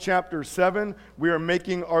Chapter 7. We are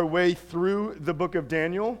making our way through the book of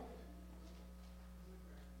Daniel.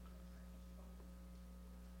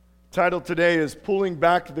 Title today is Pulling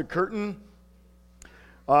Back the Curtain.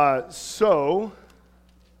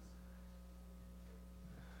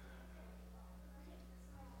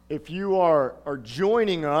 If you are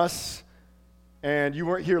joining us and you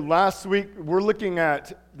weren't here last week, we're looking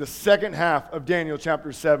at the second half of Daniel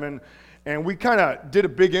chapter 7. And we kind of did a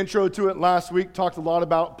big intro to it last week, talked a lot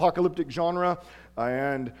about apocalyptic genre,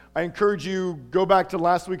 and I encourage you, go back to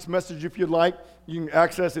last week's message if you'd like. You can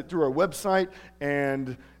access it through our website,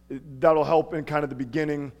 and that'll help in kind of the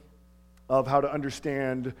beginning of how to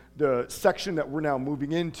understand the section that we're now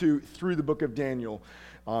moving into through the book of Daniel.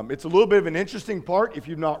 It's a little bit of an interesting part. If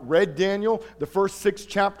you've not read Daniel, the first 6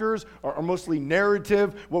 chapters are mostly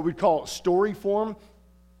narrative, what we call story form.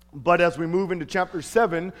 But as we move into chapter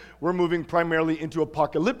 7, we're moving primarily into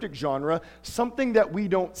apocalyptic genre, something that we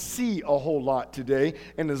don't see a whole lot today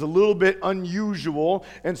and is a little bit unusual.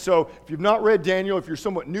 And so if you've not read Daniel, if you're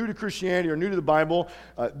somewhat new to Christianity or new to the Bible,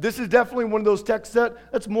 this is definitely one of those texts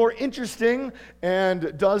that's more interesting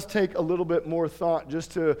and does take a little bit more thought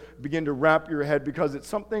just to begin to wrap your head, because it's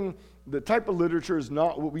something, the type of literature is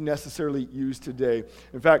not what we necessarily use today.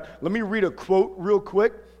 In fact, let me read a quote real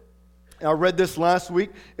quick. I read this last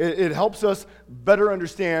week. It helps us better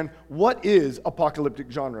understand what is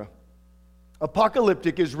apocalyptic genre.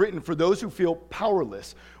 Apocalyptic is written for those who feel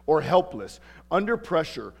powerless or helpless, under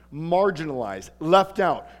pressure, marginalized, left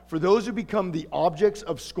out, for those who become the objects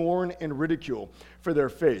of scorn and ridicule for their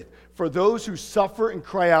faith, for those who suffer and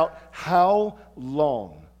cry out, "How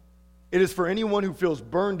long?" It is for anyone who feels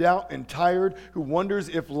burned out and tired, who wonders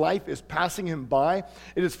if life is passing him by.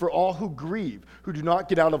 It is for all who grieve, who do not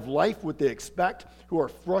get out of life what they expect, who are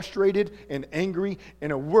frustrated and angry.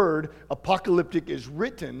 In a word, apocalyptic is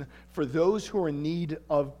written for those who are in need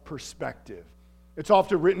of perspective. It's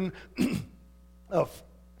often written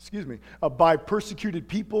by persecuted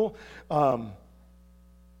people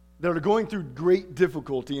that are going through great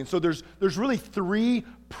difficulty. And so there's really 3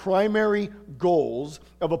 primary goals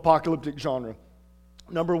of apocalyptic genre.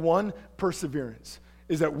 Number 1, perseverance,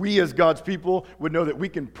 is that we as God's people would know that we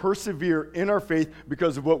can persevere in our faith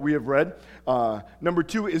because of what we have read. Number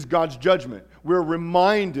 2 is God's judgment. We're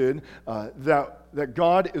reminded that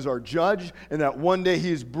God is our judge, and that one day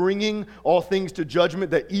He is bringing all things to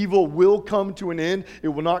judgment, that evil will come to an end. It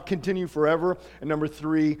will not continue forever. And number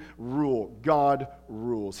 3, rule. God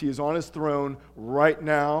rules. He is on His throne right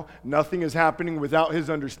now. Nothing is happening without His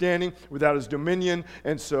understanding, without His dominion,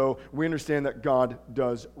 and so we understand that God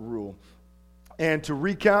does rule. And to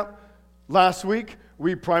recap, last week,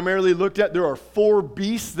 we primarily looked at there are 4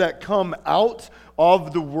 beasts that come out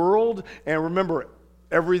of the world, and remember,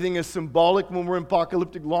 everything is symbolic when we're in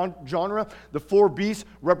apocalyptic genre. The 4 beasts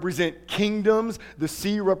represent kingdoms. The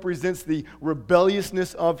sea represents the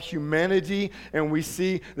rebelliousness of humanity. And we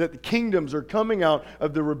see that the kingdoms are coming out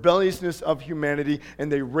of the rebelliousness of humanity,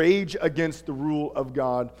 and they rage against the rule of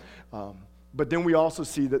God. But then we also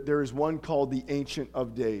see that there is one called the Ancient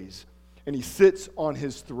of Days. And He sits on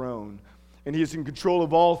His throne. And He is in control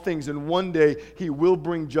of all things, and one day He will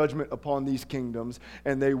bring judgment upon these kingdoms,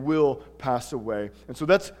 and they will pass away. And so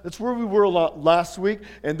that's where we were a lot last week,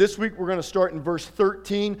 and this week we're going to start in verse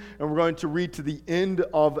 13, and we're going to read to the end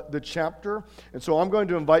of the chapter. And so I'm going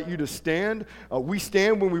to invite you to stand. We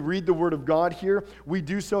stand when we read the Word of God here. We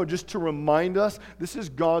do so just to remind us this is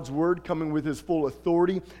God's Word coming with His full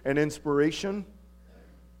authority and inspiration.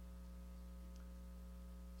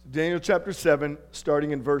 Daniel chapter 7,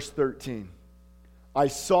 starting in verse 13. I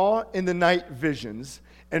saw in the night visions,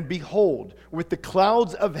 and behold, with the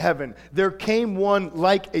clouds of heaven, there came one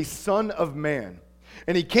like a son of man.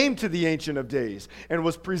 And he came to the Ancient of Days, and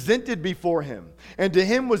was presented before him. And to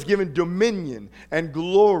him was given dominion, and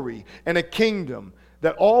glory, and a kingdom,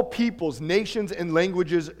 that all peoples, nations, and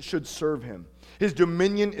languages should serve him. His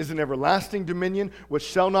dominion is an everlasting dominion, which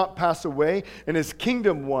shall not pass away, and his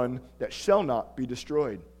kingdom one that shall not be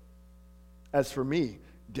destroyed. As for me,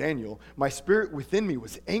 Daniel, my spirit within me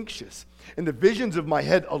was anxious, and the visions of my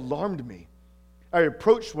head alarmed me. I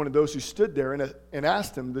approached one of those who stood there and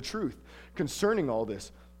asked him the truth concerning all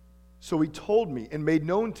this. So he told me and made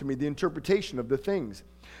known to me the interpretation of the things.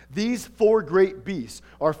 These 4 great beasts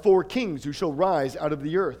are 4 kings who shall rise out of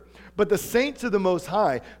the earth. But the saints of the Most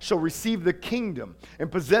High shall receive the kingdom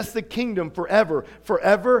and possess the kingdom forever,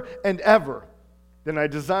 forever and ever. Then I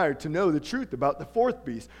desired to know the truth about the 4th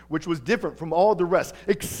beast, which was different from all the rest,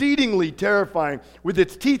 exceedingly terrifying, with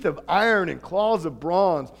its teeth of iron and claws of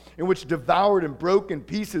bronze, in which devoured and broke in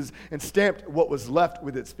pieces and stamped what was left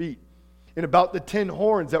with its feet. and about the 10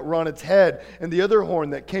 horns that were on its head, and the other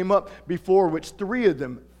horn that came up before, which 3 of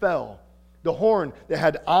them fell. The horn that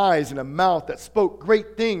had eyes and a mouth that spoke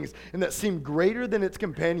great things and that seemed greater than its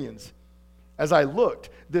companions. As I looked,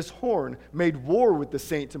 this horn made war with the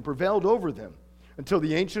saints and prevailed over them, until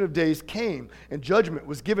the Ancient of Days came, and judgment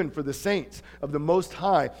was given for the saints of the Most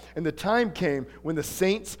High. And the time came when the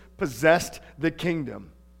saints possessed the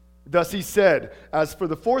kingdom. Thus he said, as for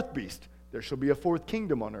the fourth beast, there shall be a fourth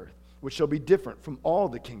kingdom on earth, which shall be different from all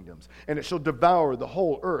the kingdoms, and it shall devour the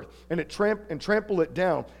whole earth, and trample it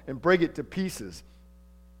down, and break it to pieces.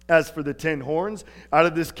 As for the 10 horns, out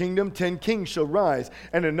of this kingdom 10 kings shall rise,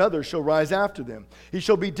 and another shall rise after them. He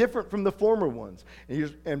shall be different from the former ones,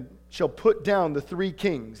 and shall put down the 3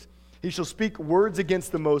 kings. He shall speak words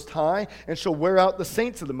against the Most High, and shall wear out the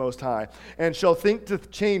saints of the Most High, and shall think to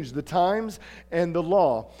change the times and the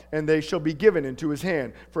law, and they shall be given into his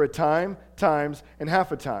hand for a time, times, and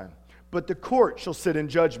half a time. But the court shall sit in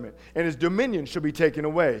judgment, and his dominion shall be taken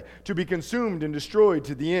away, to be consumed and destroyed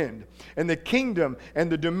to the end. And the kingdom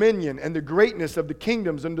and the dominion and the greatness of the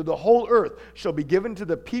kingdoms under the whole earth shall be given to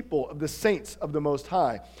the people of the saints of the Most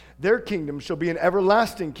High. Their kingdom shall be an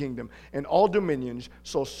everlasting kingdom, and all dominions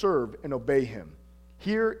shall serve and obey him.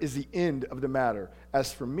 Here is the end of the matter.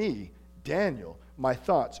 As for me, Daniel, my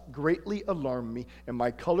thoughts greatly alarmed me, and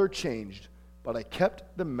my color changed, but I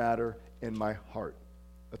kept the matter in my heart.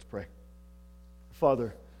 Let's pray.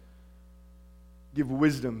 Father, give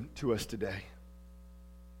wisdom to us today.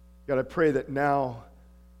 God, I pray that now,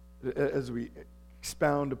 as we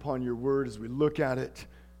expound upon your word, as we look at it,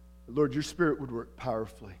 Lord, your Spirit would work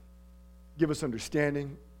powerfully. Give us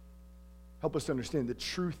understanding. Help us understand the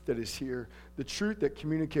truth that is here, the truth that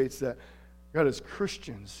communicates that, God, as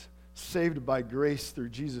Christians, saved by grace through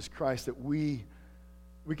Jesus Christ, that we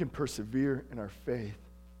can persevere in our faith.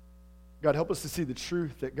 God, help us to see the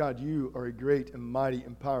truth that, God, you are a great and mighty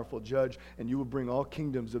and powerful judge, and you will bring all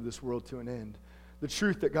kingdoms of this world to an end. The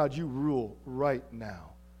truth that, God, you rule right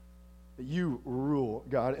now. That you rule,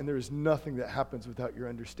 God, and there is nothing that happens without your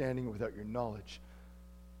understanding and without your knowledge.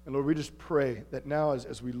 And Lord, we just pray that now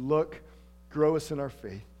as we look, grow us in our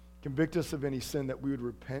faith, convict us of any sin, that we would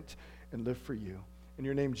repent and live for you. In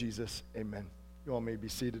your name, Jesus, amen. You all may be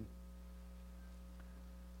seated.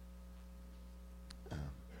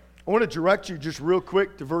 I want to direct you just real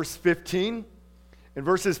quick to verse 15. In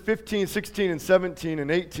verses 15, 16, and 17,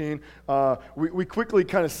 and 18, we quickly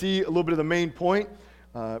kind of see a little bit of the main point.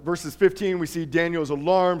 Verses 15, we see Daniel's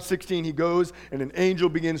alarm. 16, he goes, and an angel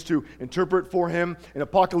begins to interpret for him. In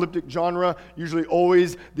apocalyptic genre, usually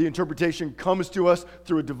always the interpretation comes to us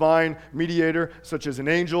through a divine mediator, such as an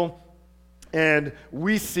angel. And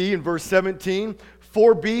we see in verse 17,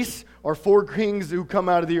 4 beasts are 4 kings who come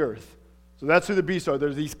out of the earth. So that's who the beasts are.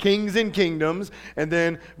 There's these kings and kingdoms. And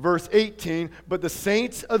then verse 18, but the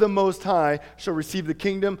saints of the Most High shall receive the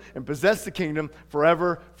kingdom and possess the kingdom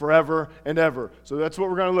forever, forever, and ever. So that's what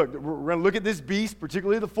we're going to look. We're going to look at this beast,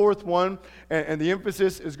 particularly the 4th one. And the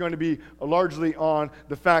emphasis is going to be largely on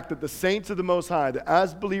the fact that the saints of the Most High, that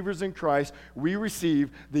as believers in Christ, we receive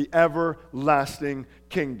the everlasting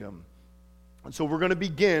kingdom. And so we're going to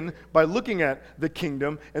begin by looking at the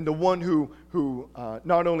kingdom and the one who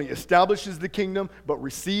not only establishes the kingdom, but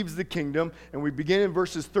receives the kingdom. And we begin in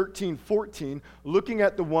verses 13, 14, looking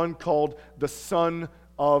at the one called the Son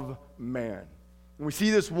of Man. And we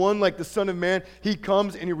see this one like the Son of Man. He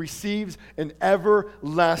comes and he receives an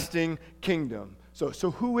everlasting kingdom. So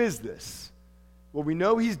who is this? Well, we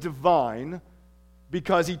know he's divine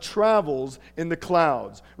because he travels in the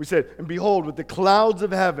clouds. We said, and behold, with the clouds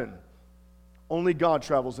of heaven. Only God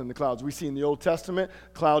travels in the clouds. We see in the Old Testament,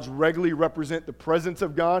 clouds regularly represent the presence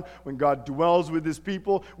of God. When God dwells with his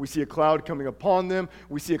people, we see a cloud coming upon them.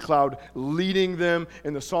 We see a cloud leading them.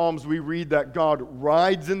 In the Psalms, we read that God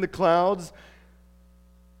rides in the clouds.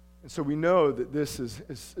 And so we know that this is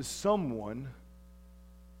someone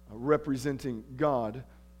representing God.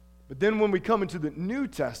 But then when we come into the New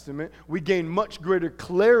Testament, we gain much greater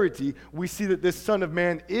clarity. We see that this Son of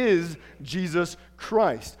Man is Jesus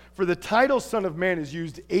Christ. For the title Son of Man is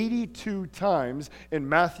used 82 times in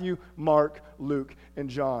Matthew, Mark, Luke, and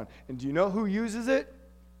John. And do you know who uses it?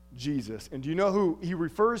 Jesus. And do you know who he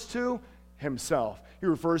refers to? Himself. He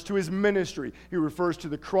refers to his ministry. He refers to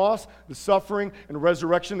the cross, the suffering, and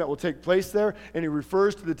resurrection that will take place there. And he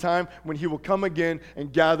refers to the time when he will come again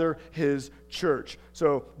and gather his church.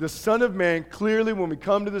 So the Son of Man, clearly when we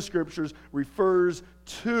come to the Scriptures, refers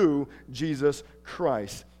to Jesus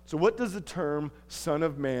Christ. So what does the term Son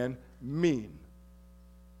of Man mean?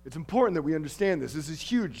 It's important that we understand this. This is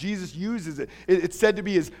huge. Jesus uses it. It's said to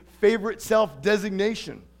be his favorite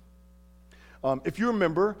self-designation. If you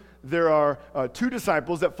remember, there are two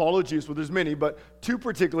disciples that follow Jesus. Well, there's many, but two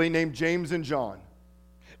particularly named James and John.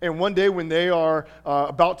 And one day when they are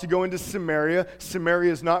about to go into Samaria,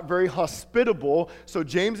 Samaria is not very hospitable. So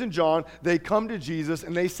James and John, they come to Jesus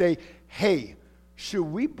and they say, hey, should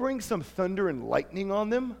we bring some thunder and lightning on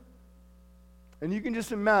them? And you can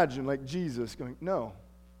just imagine like Jesus going, no,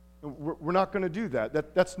 we're not going to do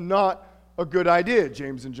that. That's not a good idea,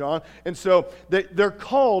 James and John. And so they're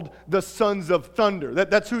called the sons of thunder.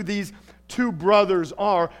 That's who these two brothers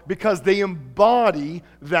are, because they embody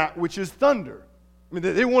that which is thunder. I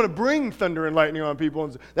mean, they want to bring thunder and lightning on people.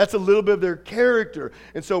 And that's a little bit of their character.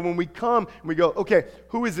 And so when we come and we go, okay,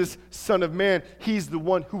 who is this Son of Man? He's the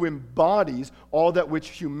one who embodies all that which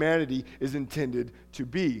humanity is intended to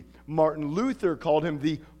be. Martin Luther called him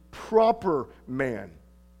the proper man.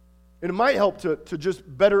 And it might help to just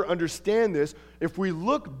better understand this if we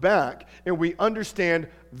look back and we understand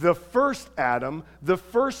the first Adam, the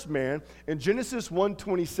first man. In Genesis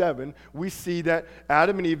 1:27, we see that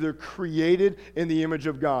Adam and Eve, they're created in the image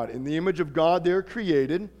of God. In the image of God, they're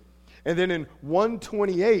created. And then in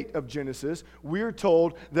 1:28 of Genesis, we are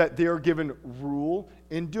told that they are given rule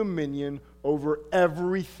and dominion over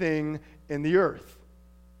everything in the earth.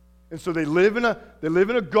 And so they live in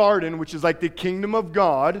a garden, which is like the kingdom of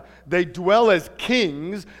God. They dwell as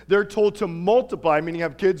kings. They're told to multiply, meaning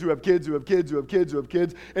have kids who have kids who have kids who have kids who have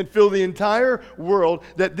kids, and fill the entire world,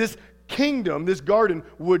 that this kingdom, this garden,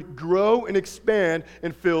 would grow and expand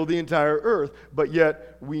and fill the entire earth. But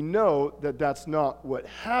yet we know that that's not what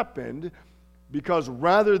happened, because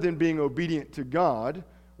rather than being obedient to God,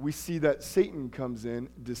 we see that Satan comes in,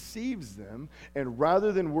 deceives them, and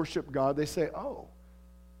rather than worship God, they say, oh,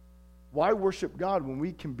 why worship God when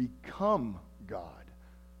we can become God?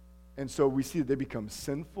 And so we see that they become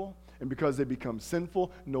sinful, and because they become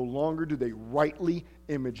sinful, no longer do they rightly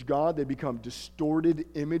image God. They become distorted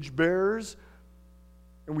image bearers.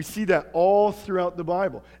 And we see that all throughout the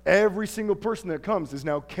Bible. Every single person that comes is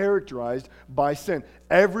now characterized by sin.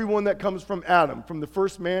 Everyone that comes from Adam, from the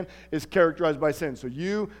first man, is characterized by sin. So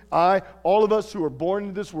you, I, all of us who are born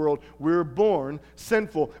into this world, we're born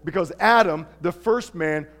sinful because Adam, the first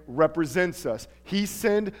man, represents us. He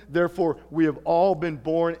sinned, therefore we have all been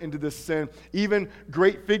born into this sin. Even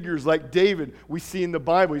great figures like David, we see in the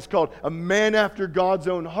Bible, he's called a man after God's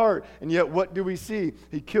own heart. And yet what do we see?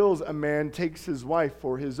 He kills a man, takes his wife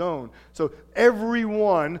for his own. So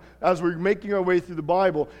everyone, as we're making our way through the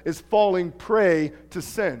Bible, is falling prey to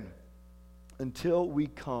sin until we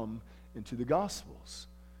come into the Gospels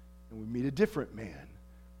and we meet a different man.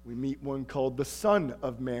 We meet one called the Son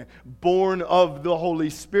of Man, born of the Holy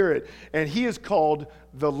Spirit. And he is called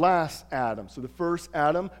the last Adam. So the first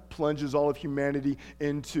Adam plunges all of humanity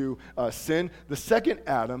into sin. The second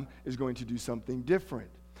Adam is going to do something different.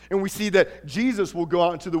 And we see that Jesus will go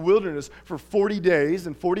out into the wilderness for 40 days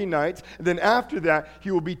and 40 nights. And then after that, he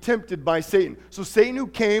will be tempted by Satan. So Satan, who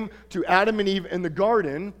came to Adam and Eve in the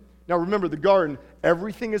garden. Now remember, the garden,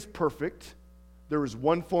 everything is perfect. There is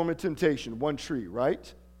one form of temptation, one tree,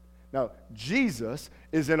 right? Now, Jesus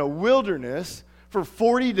is in a wilderness for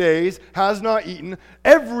 40 days, has not eaten.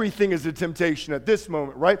 Everything is a temptation at this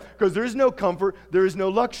moment, right? Because there is no comfort, there is no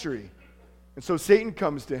luxury. And so Satan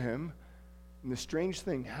comes to him, and the strange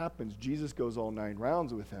thing happens. Jesus goes all 9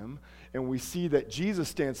 rounds with him, and we see that Jesus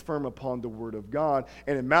stands firm upon the word of God.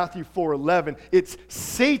 And in Matthew 4:11, it's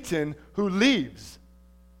Satan who leaves.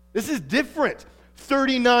 This is different.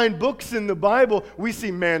 39 books in the Bible, we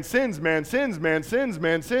see man sins, man sins, man sins,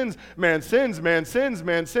 man sins, man sins, man sins,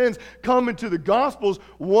 man sins. Come into the Gospels,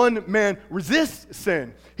 one man resists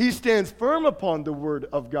sin. He stands firm upon the word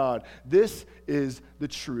of God. This is the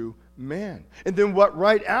true man. And then what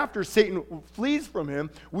right after Satan flees from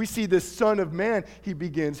him, we see this Son of Man, he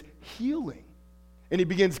begins healing. And he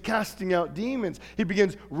begins casting out demons. He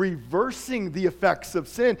begins reversing the effects of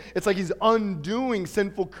sin. It's like he's undoing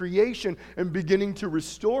sinful creation and beginning to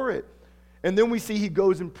restore it. And then we see he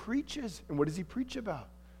goes and preaches. And what does he preach about?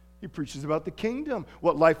 He preaches about the kingdom,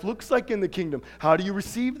 what life looks like in the kingdom. How do you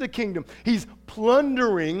receive the kingdom? He's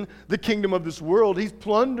plundering the kingdom of this world. He's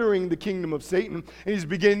plundering the kingdom of Satan. And he's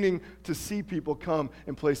beginning to see people come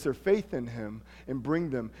and place their faith in him and bring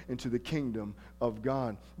them into the kingdom of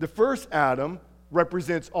God. The first Adam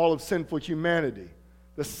represents all of sinful humanity.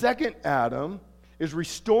 The second Adam is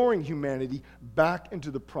restoring humanity back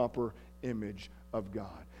into the proper image of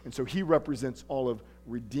God. And so he represents all of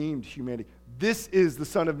redeemed humanity. This is the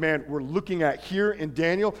Son of Man we're looking at here in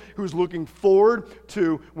Daniel, who's looking forward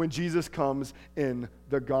to when Jesus comes in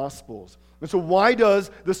the Gospels. And so why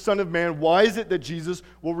does the Son of Man, why is it that Jesus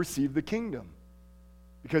will receive the kingdom?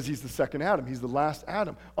 because he's the second Adam. He's the last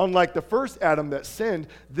Adam. Unlike the first Adam that sinned,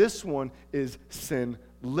 this one is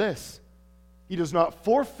sinless. He does not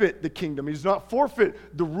forfeit the kingdom. He does not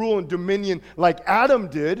forfeit the rule and dominion like Adam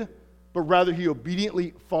did, but rather he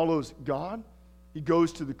obediently follows God. He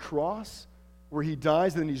goes to the cross where he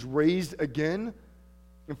dies, and then he's raised again.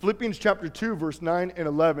 In Philippians chapter 2, verse 9 and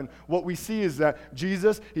 11, what we see is that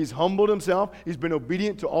Jesus, he's humbled himself. He's been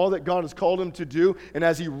obedient to all that God has called him to do. And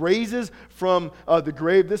as he raises from the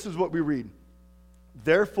grave, this is what we read.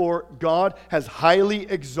 Therefore, God has highly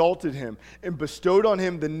exalted him and bestowed on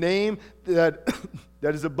him the name that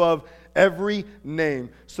is above every name,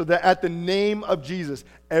 so that at the name of Jesus,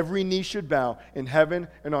 every knee should bow in heaven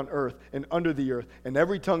and on earth and under the earth, and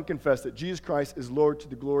every tongue confess that Jesus Christ is Lord to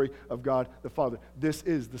the glory of God the Father. This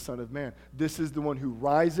is the Son of Man. This is the one who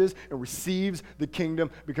rises and receives the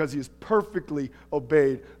kingdom because he has perfectly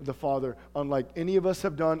obeyed the Father, unlike any of us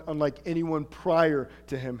have done, unlike anyone prior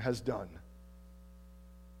to him has done.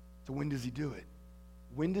 So when does he do it?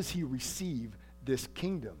 When does he receive this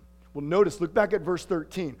kingdom? Well, notice, look back at verse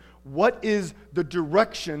 13. What is the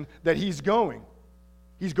direction that he's going?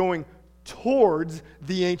 He's going towards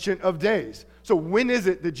the Ancient of Days. So when is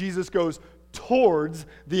it that Jesus goes towards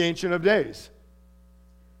the Ancient of Days?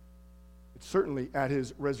 It's certainly at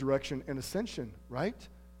his resurrection and ascension, right?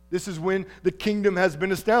 This is when the kingdom has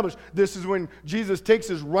been established. This is when Jesus takes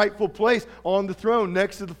his rightful place on the throne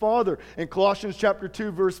next to the Father. In Colossians chapter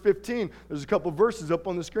 2, verse 15, there's a couple verses up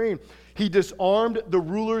on the screen. He disarmed the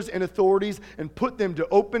rulers and authorities and put them to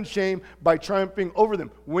open shame by triumphing over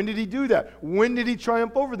them. When did he do that? When did he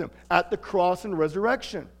triumph over them? At the cross and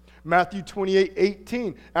resurrection. Matthew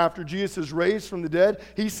 28:18, after Jesus is raised from the dead,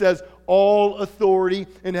 he says, all authority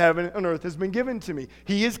in heaven and earth has been given to me.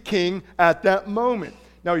 He is king at that moment.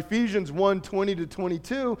 Now, Ephesians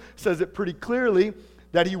 1:20-22 says it pretty clearly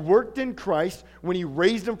that he worked in Christ when he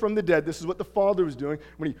raised him from the dead. This is what the Father was doing.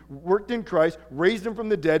 When he worked in Christ, raised him from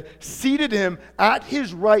the dead, seated him at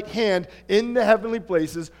his right hand in the heavenly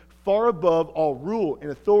places, far above all rule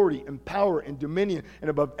and authority and power and dominion,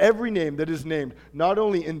 and above every name that is named, not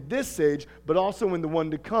only in this age, but also in the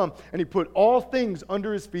one to come. And he put all things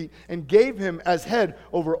under his feet and gave him as head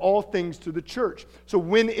over all things to the church. So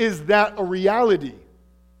when is that a reality?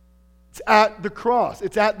 It's at the cross.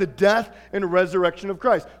 It's at the death and resurrection of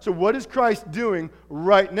Christ. So what is Christ doing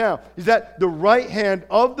right now? He's at the right hand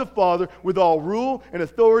of the Father with all rule and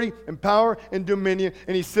authority and power and dominion,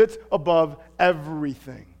 and he sits above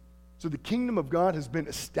everything. So the kingdom of God has been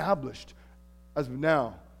established as of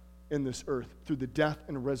now in this earth through the death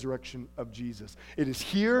and resurrection of Jesus. It is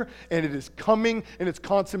here, and it is coming in its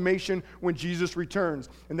consummation when Jesus returns.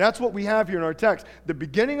 And that's what we have here in our text. The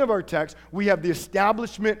beginning of our text, we have the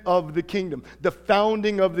establishment of the kingdom, the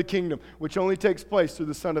founding of the kingdom, which only takes place through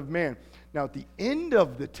the Son of Man. Now, at the end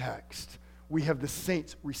of the text, we have the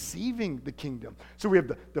saints receiving the kingdom. So we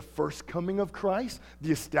have the first coming of Christ,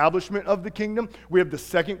 the establishment of the kingdom. We have the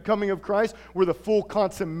second coming of Christ, where the full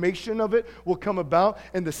consummation of it will come about,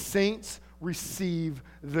 and the saints receive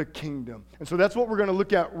the kingdom. And so that's what we're going to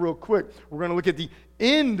look at real quick. We're going to look at the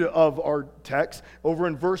end of our text over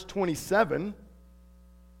in verse 27.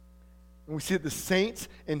 And we see that the saints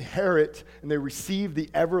inherit and they receive the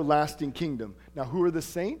everlasting kingdom. Now, who are the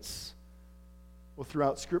saints? Well,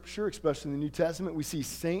 throughout Scripture, especially in the New Testament, we see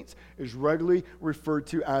saints is regularly referred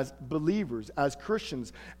to as believers, as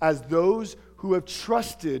Christians, as those who have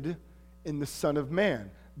trusted in the Son of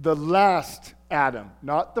Man, the last Adam,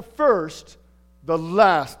 not the first, the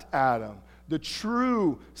last Adam, the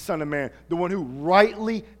true Son of Man, the one who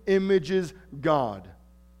rightly images God.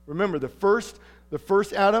 Remember, the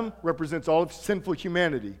first Adam represents all of sinful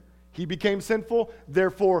humanity. He became sinful,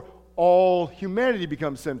 therefore all humanity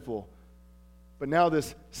becomes sinful. But now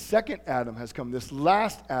this second Adam has come, this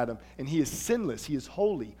last Adam, and he is sinless, he is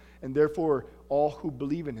holy, and therefore all who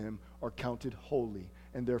believe in him are counted holy,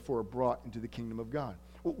 and therefore are brought into the kingdom of God.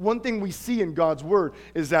 One thing we see in God's word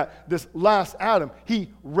is that this last Adam, he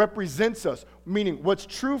represents us, meaning what's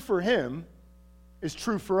true for him is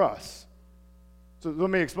true for us. So let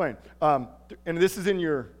me explain. And this is in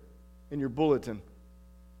your bulletin.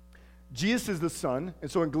 Jesus is the Son, and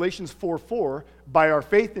so in Galatians 4:4, by our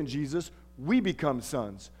faith in Jesus, we become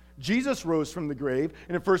sons. Jesus rose from the grave,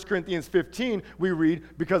 and in 1 Corinthians 15, we read,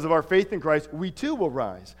 because of our faith in Christ, we too will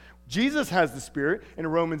rise. Jesus has the Spirit. In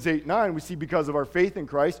Romans 8:9, we see because of our faith in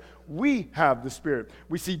Christ, we have the Spirit.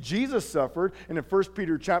 We see Jesus suffered, and in 1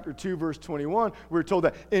 Peter chapter 2, verse 21, we're told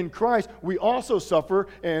that in Christ we also suffer,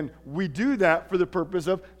 and we do that for the purpose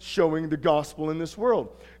of showing the gospel in this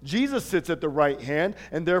world. Jesus sits at the right hand,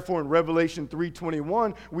 and therefore in Revelation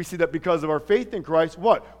 3:21, we see that because of our faith in Christ,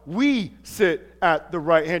 what? We sit at the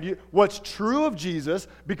right hand. What's true of Jesus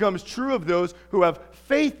becomes true of those who have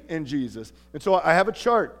faith in Jesus. And so I have a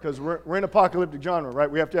chart, because we're in apocalyptic genre, right?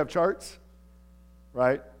 We have to have charts,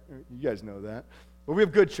 right? You guys know that. But we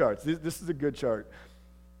have good charts. This is a good chart.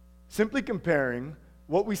 Simply comparing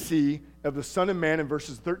what we see of the Son of Man in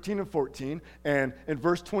verses 13 and 14, and in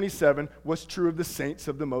verse 27, what's true of the saints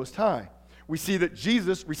of the Most High. We see that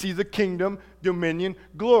Jesus receives a kingdom, dominion,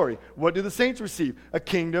 glory. What do the saints receive? A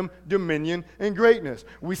kingdom, dominion, and greatness.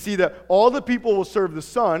 We see that all the people will serve the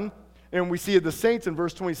Son, and we see the saints in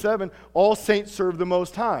verse 27, all saints serve the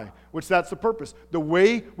Most High, which that's the purpose. The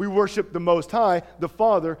way we worship the Most High, the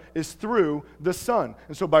Father, is through the Son.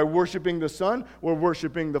 And so by worshiping the Son, we're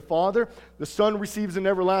worshiping the Father. The Son receives an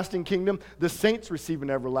everlasting kingdom. The saints receive an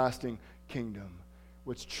everlasting kingdom.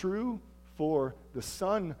 What's true for the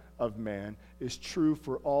Son of Man is true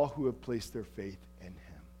for all who have placed their faith in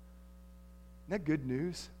Him. Isn't that good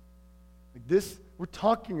news? Like this, we're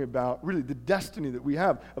talking about really the destiny that we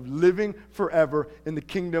have of living forever in the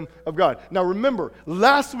kingdom of God. Now remember,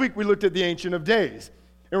 last week we looked at the Ancient of Days.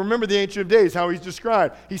 And remember the Ancient of Days, how he's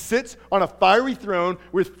described. He sits on a fiery throne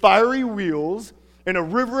with fiery wheels, and a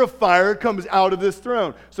river of fire comes out of this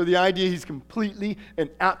throne. So the idea, he's completely and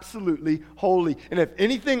absolutely holy. And if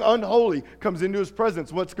anything unholy comes into his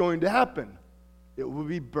presence, what's going to happen? It will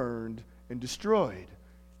be burned and destroyed.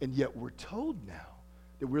 And yet we're told now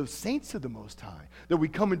that we're the saints of the Most High, that we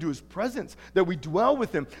come into His presence, that we dwell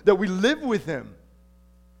with Him, that we live with Him.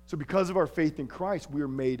 So because of our faith in Christ, we are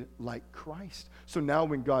made like Christ. So now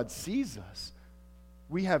when God sees us,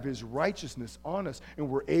 we have His righteousness on us,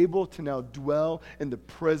 and we're able to now dwell in the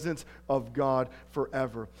presence of God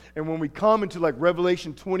forever. And when we come into like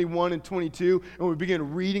Revelation 21 and 22, and we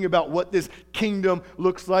begin reading about what this kingdom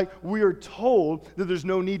looks like, we are told that there's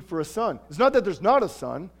no need for a son. It's not that there's not a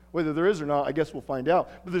son. Whether there is or not, I guess we'll find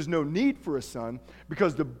out. But there's no need for a sun,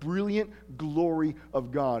 because the brilliant glory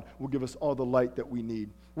of God will give us all the light that we need.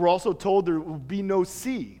 We're also told there will be no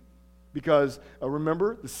sea, because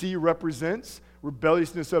remember, the sea represents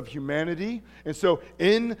rebelliousness of humanity. And so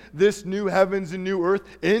in this new heavens and new earth,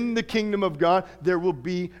 in the kingdom of God, there will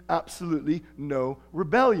be absolutely no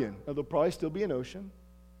rebellion. Now, there'll probably still be an ocean,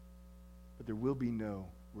 but there will be no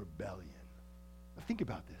rebellion. Now, think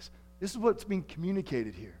about this. This is what's being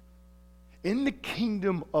communicated here. In the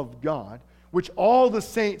kingdom of God, which all the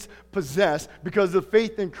saints possess because of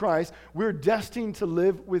faith in Christ, we're destined to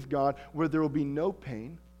live with God where there will be no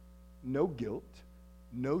pain, no guilt,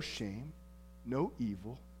 no shame, no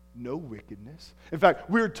evil, no wickedness. In fact,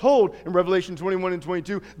 we're told in Revelation 21 and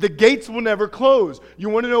 22, the gates will never close. You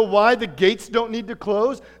want to know why the gates don't need to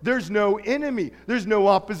close? There's no enemy. There's no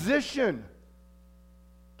opposition.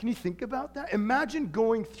 Can you think about that? Imagine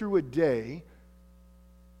going through a day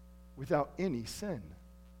without any sin.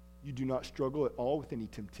 You do not struggle at all with any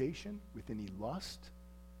temptation, with any lust.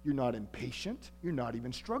 You're not impatient. You're not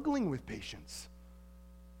even struggling with patience.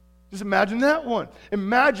 Just imagine that one.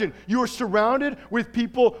 Imagine you are surrounded with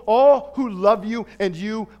people, all who love you, and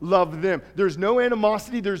you love them. There's no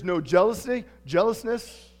animosity. There's no jealousness.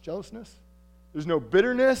 There's no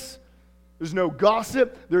bitterness. There's no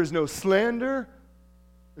gossip. There's no slander.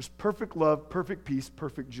 There's perfect love, perfect peace,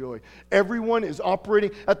 perfect joy. Everyone is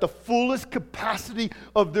operating at the fullest capacity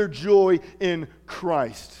of their joy in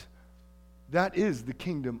Christ. That is the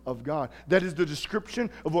kingdom of God. That is the description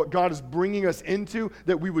of what God is bringing us into,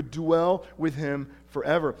 that we would dwell with Him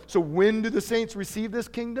forever. So when do the saints receive this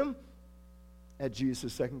kingdom? At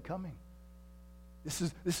Jesus' second coming. This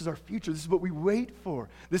is our future. This is what we wait for.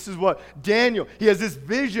 This is what Daniel, he has this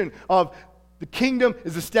vision of the kingdom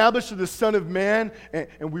is established to the Son of Man,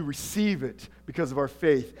 and we receive it because of our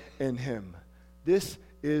faith in Him. This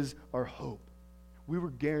is our hope. We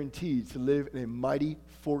were guaranteed to live in a mighty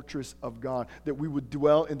fortress of God, that we would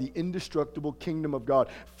dwell in the indestructible kingdom of God,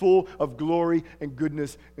 full of glory and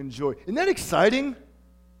goodness and joy. Isn't that exciting?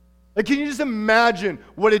 Like, can you just imagine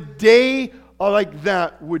what a day like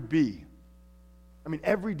that would be? I mean,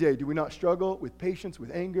 every day, do we not struggle with patience,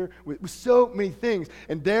 with anger, with so many things?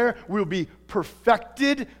 And there we'll be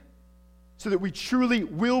perfected so that we truly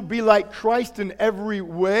will be like Christ in every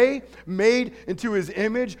way, made into His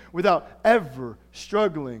image without ever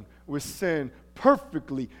struggling with sin,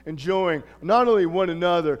 perfectly enjoying not only one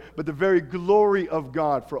another, but the very glory of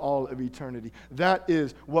God for all of eternity. That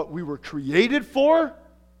is what we were created for.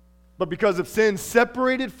 But because of sin,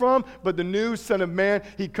 separated from, but the new Son of Man,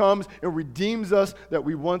 He comes and redeems us, that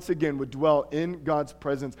we once again would dwell in God's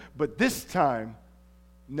presence. But this time,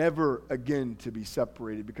 never again to be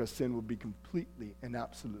separated, because sin will be completely and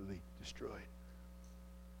absolutely destroyed.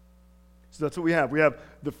 So that's what we have. We have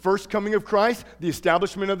the first coming of Christ, the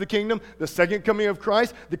establishment of the kingdom, the second coming of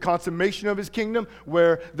Christ, the consummation of his kingdom,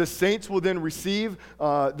 where the saints will then receive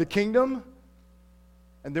the kingdom.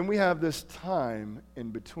 And then we have this time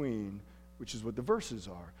in between, which is what the verses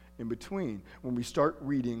are, in between, when we start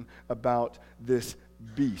reading about this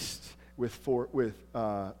beast with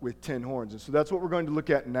 10 horns. And so that's what we're going to look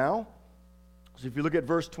at now. So if you look at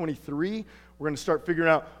verse 23, we're going to start figuring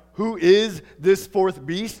out who is this fourth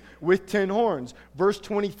beast with 10 horns. Verse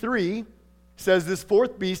 23 says this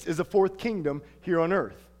fourth beast is a fourth kingdom here on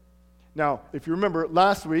earth. Now, if you remember,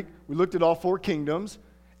 last week we looked at all four kingdoms,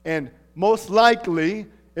 and most likely,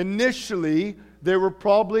 initially, they were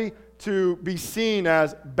probably to be seen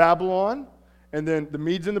as Babylon, and then the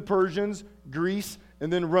Medes and the Persians, Greece,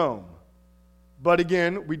 and then Rome. But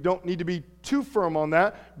again, we don't need to be too firm on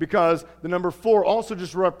that, because the number 4 also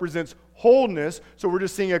just represents wholeness. So we're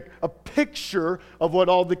just seeing a picture of what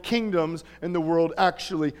all the kingdoms in the world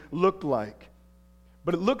actually look like.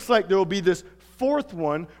 But it looks like there will be this fourth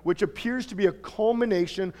one, which appears to be a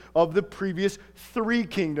culmination of the previous 3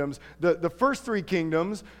 kingdoms. The first 3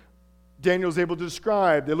 kingdoms, Daniel's able to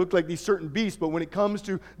describe. They look like these certain beasts, but when it comes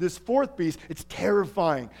to this fourth beast, it's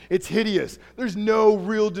terrifying. It's hideous. There's no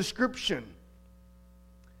real description.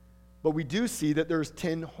 But we do see that there's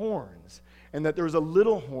 10 horns, and that there's a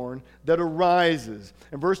little horn that arises.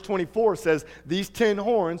 And verse 24 says, these 10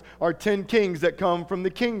 horns are 10 kings that come from the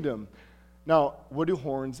kingdom. Now, what do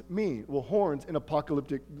horns mean? Well, horns in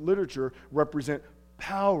apocalyptic literature represent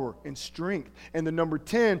power and strength. And the number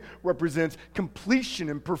 10 represents completion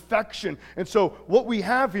and perfection. And so what we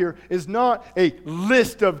have here is not a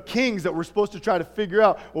list of kings that we're supposed to try to figure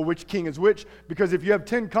out, well, which king is which. Because if you have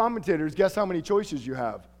 10 commentators, guess how many choices you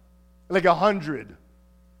have? Like 100.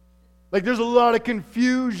 Like, there's a lot of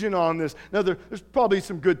confusion on this. Now, there's probably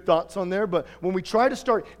some good thoughts on there, but when we try to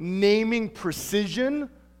start naming precision,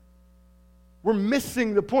 we're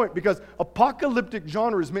missing the point, because apocalyptic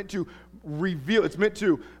genre is meant to reveal, it's meant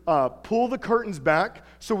to pull the curtains back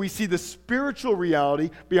so we see the spiritual reality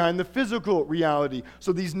behind the physical reality.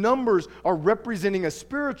 So these numbers are representing a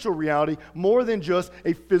spiritual reality more than just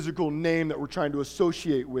a physical name that we're trying to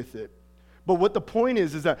associate with it. But what the point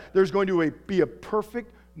is that there's going to be a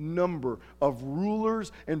perfect number of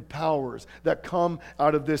rulers and powers that come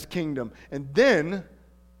out of this kingdom. And then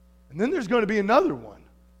there's going to be another one.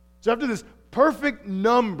 So after this perfect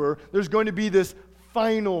number, there's going to be this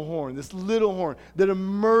final horn, this little horn that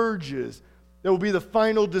emerges. That will be the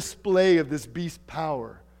final display of this beast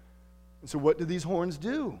power. And so what do these horns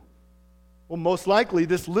do? Well, most likely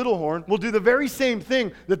this little horn will do the very same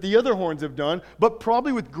thing that the other horns have done, but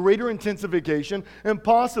probably with greater intensification and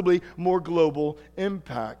possibly more global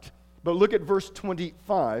impact. But look at verse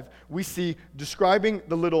 25. We see, describing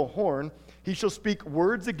the little horn, he shall speak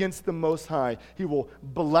words against the Most High. He will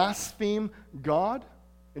blaspheme God.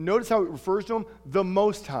 And notice how it refers to him, the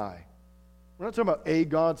Most High. We're not talking about a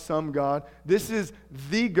God, some God. This is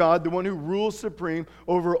the God, the one who rules supreme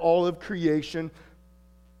over all of creation.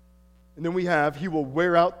 And then we have, he will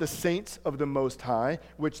wear out the saints of the Most High,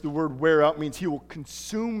 which the word wear out means he will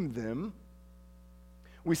consume them.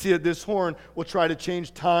 We see that this horn will try to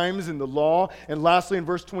change times in the law. And lastly, in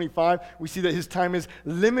verse 25, we see that his time is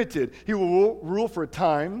limited. He will rule for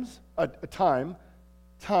times, and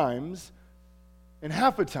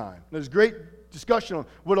half a time. There's great discussion on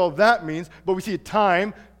what all that means, but we see a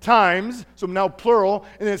time, times, so now plural,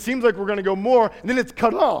 and then it seems like we're going to go more, and then it's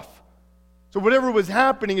cut off. So whatever was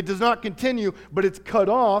happening, it does not continue, but it's cut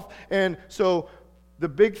off. And so the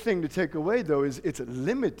big thing to take away, though, is it's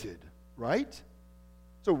limited, right?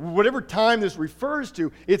 So whatever time this refers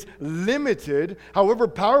to, it's limited. However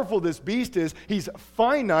powerful this beast is, he's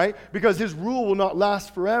finite, because his rule will not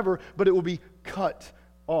last forever, but it will be cut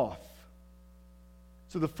off.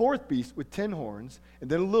 So the fourth beast with 10 horns, and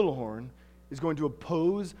then a little horn, is going to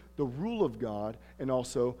oppose the rule of God and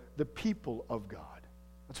also the people of God.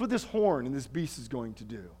 That's what this horn and this beast is going to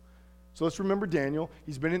do. So let's remember Daniel.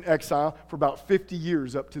 He's been in exile for about 50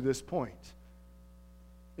 years up to this point.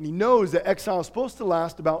 And he knows that exile is supposed to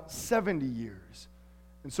last about 70 years.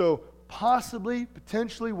 And so possibly,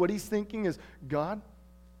 potentially, what he's thinking is, God,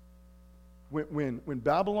 when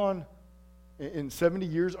Babylon, in 70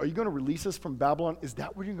 years, are you going to release us from Babylon? Is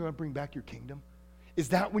that when you're going to bring back your kingdom? Is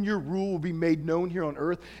that when your rule will be made known here on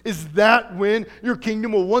earth? Is that when your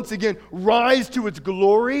kingdom will once again rise to its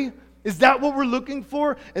glory? Is that what we're looking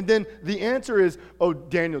for? And then the answer is, oh,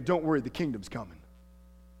 Daniel, don't worry, the kingdom's coming.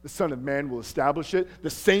 The Son of Man will establish it. The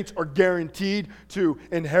saints are guaranteed to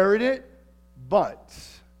inherit it. But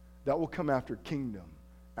that will come after kingdom,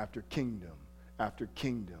 after kingdom, after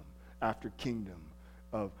kingdom, after kingdom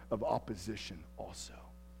of opposition also.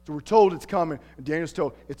 So we're told it's coming, and Daniel's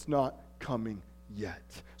told it's not coming yet.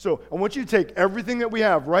 So I want you to take everything that we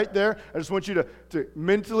have right there. I just want you to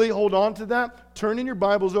mentally hold on to that. Turn in your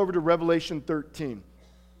Bibles over to Revelation 13.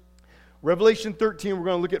 Revelation 13, we're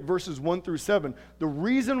going to look at verses 1 through 7. The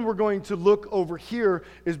reason we're going to look over here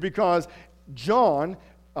is because John,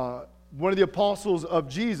 one of the apostles of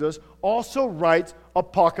Jesus, also writes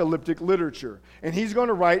apocalyptic literature. And he's going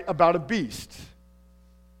to write about a beast.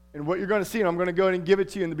 And what you're going to see, and I'm going to go ahead and give it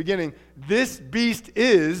to you in the beginning, this beast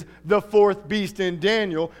is the fourth beast in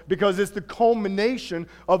Daniel because it's the culmination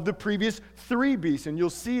of the previous three beasts. And you'll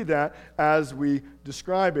see that as we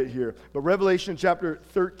describe it here. But Revelation chapter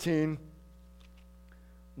 13,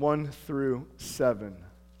 1 through 7.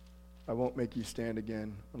 I won't make you stand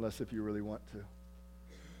again unless if you really want to.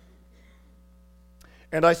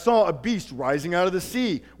 And I saw a beast rising out of the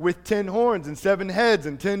sea with 10 horns and 7 heads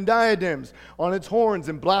and 10 diadems on its horns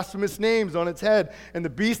and blasphemous names on its head. And the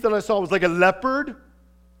beast that I saw was like a leopard.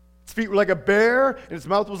 Its feet were like a bear, and its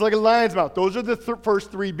mouth was like a lion's mouth. Those are the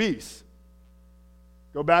first three beasts.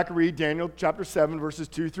 Go back and read Daniel chapter 7, verses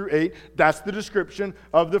 2 through 8. That's the description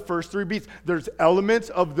of the first three beasts. There's elements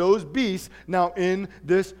of those beasts now in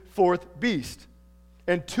this fourth beast.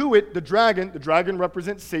 And to it, the dragon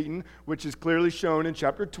represents Satan, which is clearly shown in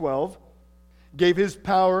chapter 12, gave his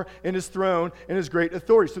power and his throne and his great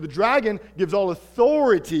authority. So the dragon gives all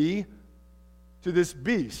authority to this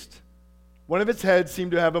beast. One of its heads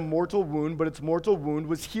seemed to have a mortal wound, but its mortal wound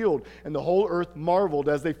was healed, and the whole earth marveled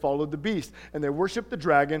as they followed the beast. And they worshiped the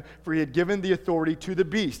dragon, for he had given the authority to the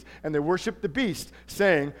beast. And they worshiped the beast,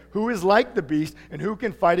 saying, "Who is like the beast, and who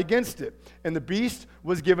can fight against it?" And the beast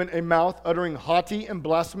was given a mouth uttering haughty and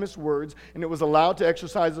blasphemous words, and it was allowed to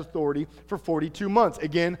exercise authority for 42 months.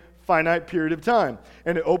 Again, finite period of time.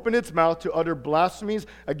 And it opened its mouth to utter blasphemies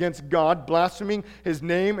against God, blaspheming his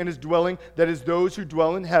name and his dwelling, that is, those who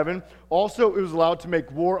dwell in heaven. Also, it was allowed to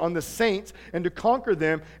make war on the saints and to conquer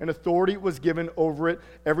them, and authority was given over it,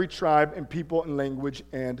 every tribe and people and language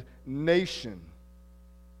and nation.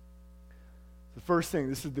 The first thing,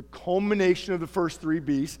 this is the culmination of the first three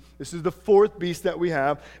beasts. This is the fourth beast that we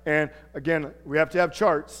have. And again, we have to have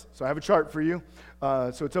charts. So I have a chart for you.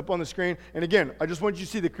 So it's up on the screen. And again, I just want you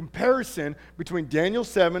to see the comparison between Daniel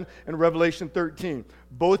 7 and Revelation 13.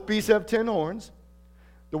 Both beasts have 10 horns.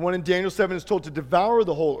 The one in Daniel 7 is told to devour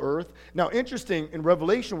the whole earth. Now, interesting, in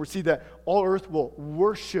Revelation, we see that all earth will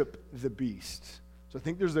worship the beast. So I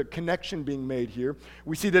think there's a connection being made here.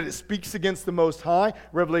 We see that it speaks against the Most High.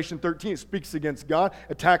 Revelation 13, it speaks against God,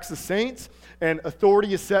 attacks the saints, and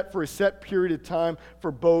authority is set for a set period of time for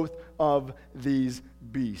both of these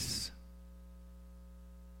beasts.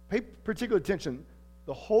 Pay particular attention.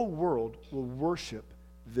 The whole world will worship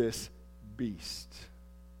this beast.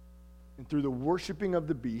 And through the worshiping of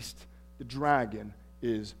the beast, the dragon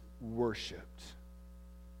is worshipped.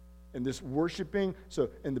 And this worshiping,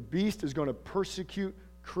 and the beast is going to persecute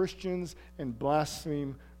Christians and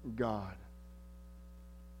blaspheme God.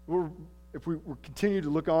 If we continue to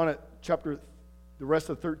look on at the rest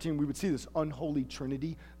of 13, we would see this unholy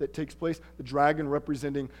trinity that takes place. The dragon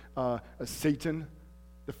representing Satan,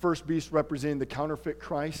 the first beast representing the counterfeit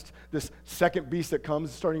Christ, this second beast that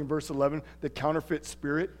comes, starting in verse 11, the counterfeit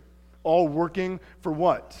spirit, all working for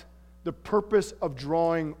what? The purpose of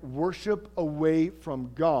drawing worship away from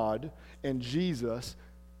God and Jesus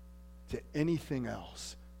to anything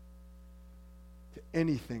else. To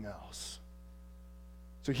anything else.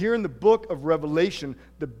 So here in the book of Revelation,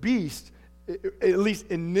 the beast, at least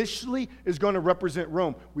initially, is going to represent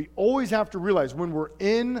Rome. We always have to realize when we're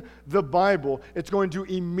in the Bible, it's going to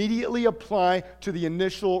immediately apply to the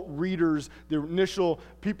initial readers, the initial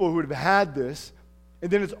people who have had this. And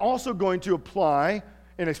then it's also going to apply,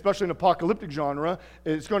 and especially in apocalyptic genre,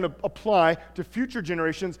 it's going to apply to future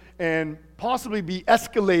generations and possibly be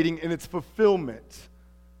escalating in its fulfillment.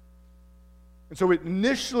 And so it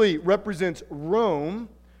initially represents Rome,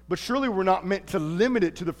 but surely we're not meant to limit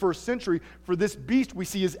it to the first century, for this beast we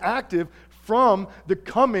see is active from the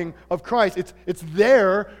coming of Christ. It's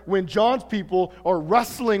there when John's people are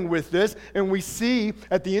wrestling with this, and we see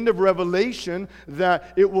at the end of Revelation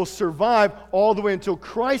that it will survive all the way until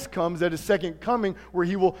Christ comes at his second coming, where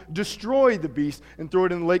he will destroy the beast and throw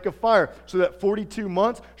it in the lake of fire. So that 42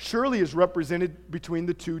 months surely is represented between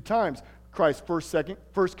the two times. Christ's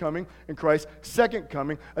first coming and Christ's second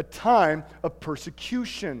coming, a time of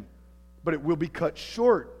persecution, but it will be cut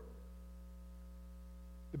short.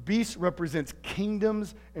 The beast represents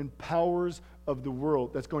kingdoms and powers of the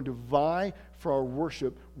world that's going to vie for our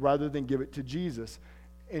worship rather than give it to Jesus.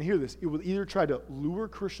 and hear this, it will either try to lure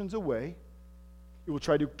Christians away, it will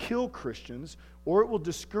try to kill Christians, or it will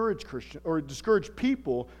discourage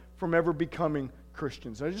people from ever becoming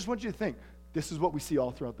Christians. And I just want you to think, this is what we see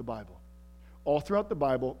all throughout the Bible. All throughout the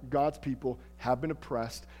Bible, God's people have been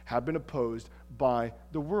oppressed, have been opposed by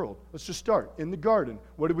the world. Let's just start. In the garden,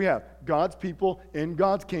 what do we have? God's people in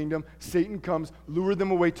God's kingdom. Satan comes, lure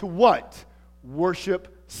them away to what?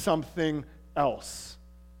 Worship something else.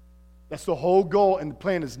 That's the whole goal, and the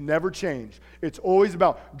plan has never changed. It's always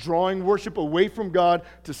about drawing worship away from God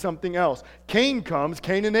to something else. Cain comes,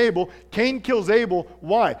 Cain and Abel. Cain kills Abel.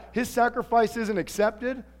 Why? His sacrifice isn't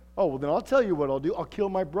accepted? Oh, well, then I'll tell you what I'll do. I'll kill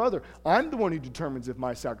my brother. I'm the one who determines if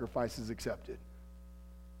my sacrifice is accepted.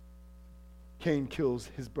 Cain kills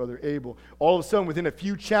his brother Abel. All of a sudden, within a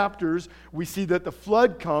few chapters, we see that the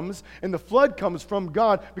flood comes, and the flood comes from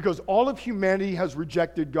God because all of humanity has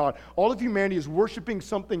rejected God. All of humanity is worshiping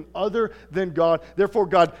something other than God. Therefore,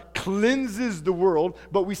 God cleanses the world,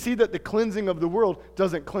 but we see that the cleansing of the world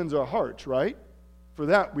doesn't cleanse our hearts, right? For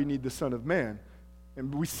that, we need the Son of Man.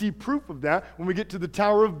 And we see proof of that when we get to the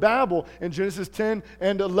Tower of Babel in Genesis 10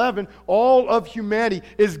 and 11. All of humanity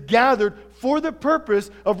is gathered for the purpose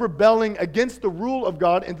of rebelling against the rule of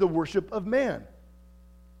God and the worship of man.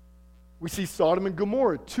 We see Sodom and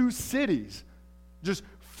Gomorrah, two cities, just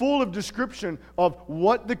full of description of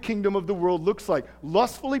what the kingdom of the world looks like,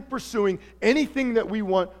 lustfully pursuing anything that we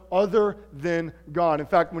want other than God. In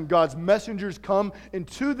fact, when God's messengers come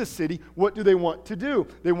into the city, what do they want to do?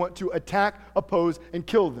 They want to attack, oppose, and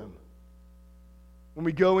kill them. When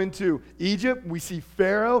we go into Egypt, we see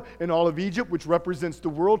Pharaoh and all of Egypt, which represents the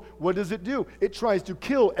world. What does it do? It tries to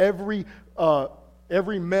kill every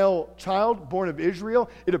male child born of Israel.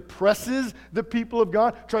 It oppresses the people of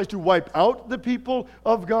God, tries to wipe out the people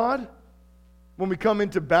of God. When we come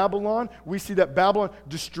into Babylon, we see that Babylon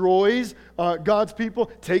destroys God's people,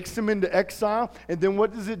 takes them into exile, and then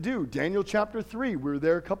what does it do? Daniel chapter 3, we were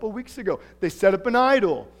there a couple of weeks ago. They set up an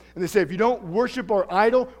idol, and they say, if you don't worship our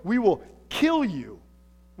idol, we will kill you.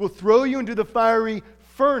 We'll throw you into the fiery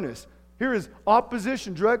furnace. Here is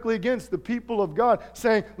opposition directly against the people of God,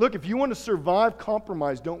 saying, look, if you want to survive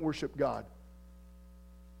compromise, don't worship God.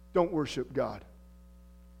 Don't worship God.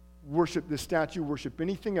 Worship this statue, worship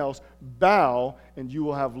anything else, bow, and you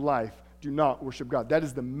will have life. Do not worship God. That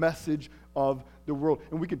is the message of the world.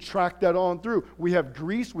 And we can track that on through. We have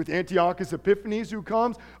Greece with Antiochus Epiphanes who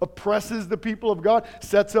comes, oppresses the people of God,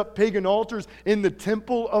 sets up pagan altars in the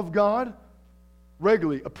temple of God,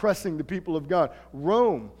 regularly oppressing the people of God.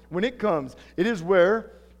 Rome, when it comes, it is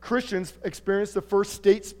where Christians experience the first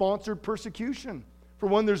state-sponsored persecution. For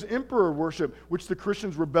one, there's emperor worship, which the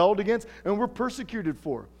Christians rebelled against and were persecuted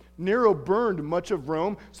for. Nero burned much of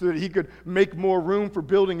Rome so that he could make more room for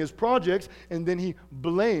building his projects, and then he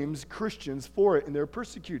blames Christians for it, and they're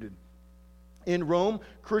persecuted. In Rome,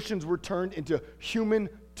 Christians were turned into human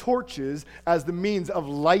torches as the means of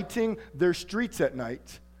lighting their streets at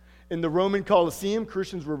night. In the Roman Colosseum,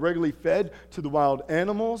 Christians were regularly fed to the wild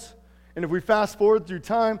animals. And if we fast forward through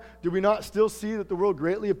time, do we not still see that the world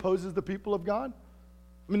greatly opposes the people of God?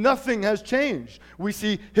 I mean, nothing has changed. We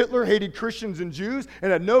see Hitler hated Christians and Jews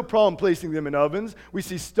and had no problem placing them in ovens. We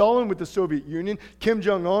see Stalin with the Soviet Union, Kim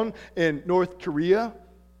Jong-un in North Korea.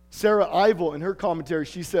 Sarah Eivel, in her commentary,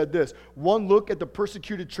 she said this: one look at the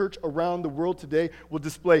persecuted church around the world today will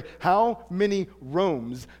display how many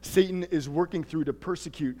Romes Satan is working through to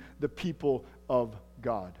persecute the people of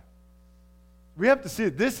God. We have to see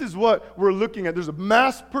it. This is what we're looking at. There's a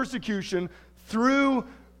mass persecution through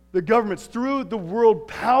the governments, through the world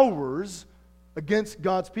powers against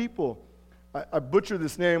God's people. I butcher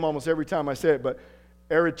this name almost every time I say it, but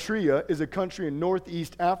Eritrea is a country in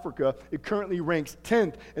northeast Africa. It currently ranks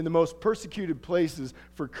 10th in the most persecuted places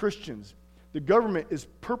for Christians. The government is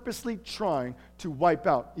purposely trying to wipe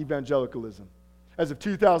out evangelicalism. As of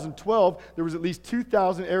 2012, there was at least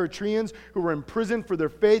 2,000 Eritreans who were imprisoned for their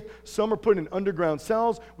faith. Some are put in underground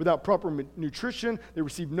cells without proper nutrition. They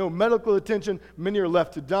receive no medical attention. Many are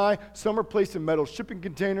left to die. Some are placed in metal shipping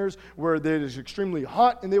containers where it is extremely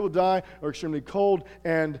hot and they will die, or extremely cold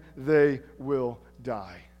and they will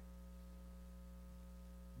die.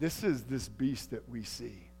 This is this beast that we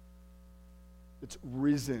see. It's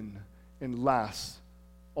risen and lasts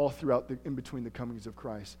all throughout in between the comings of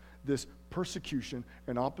Christ. This persecution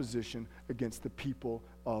and opposition against the people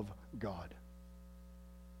of God.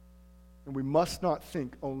 And we must not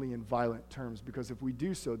think only in violent terms, because if we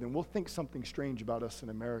do so, then we'll think something strange about us in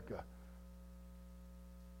America.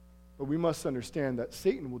 But we must understand that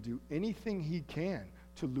Satan will do anything he can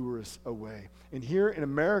to lure us away. And here in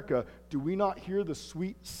America, do we not hear the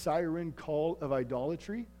sweet siren call of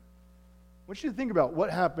idolatry? want you to think about what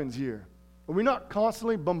happens here. Are we not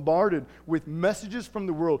constantly bombarded with messages from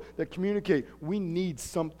the world that communicate we need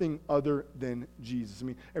something other than Jesus? I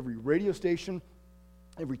mean, every radio station,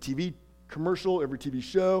 every TV commercial, every TV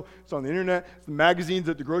show, it's on the internet, it's the magazines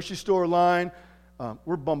at the grocery store line.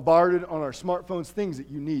 We're bombarded on our smartphones, things that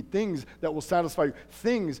you need, things that will satisfy you,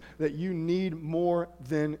 things that you need more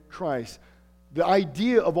than Christ. The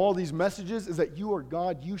idea of all these messages is that you are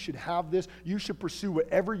God, you should have this, you should pursue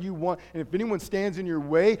whatever you want, and if anyone stands in your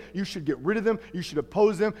way, you should get rid of them, you should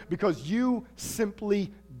oppose them, because you simply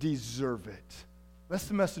deserve it. That's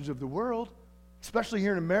the message of the world, especially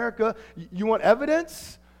here in America. You want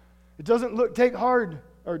evidence? It doesn't take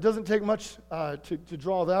much to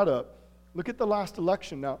draw that up. Look at the last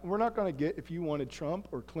election. Now, we're not going to get if you wanted Trump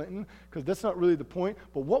or Clinton, because that's not really the point.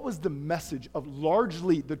 But what was the message of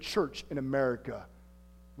largely the church in America?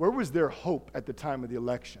 Where was their hope at the time of the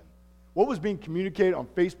election? What was being communicated on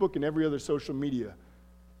Facebook and every other social media?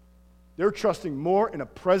 They're trusting more in a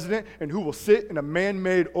president and who will sit in a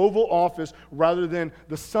man-made Oval Office rather than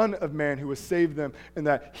the Son of Man who has saved them, and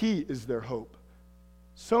that he is their hope.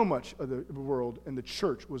 So much of the world and the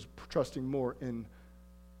church was trusting more in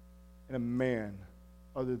a man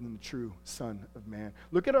other than the true Son of Man.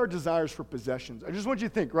 Look at our desires for possessions. I just want you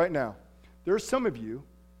to think right now. There are some of you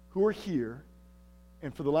who are here,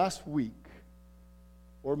 and for the last week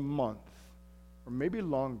or month or maybe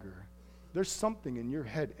longer, there's something in your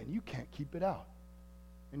head and you can't keep it out.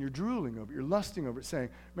 And you're drooling over it, you're lusting over it, saying,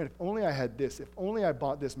 man, if only I had this, if only I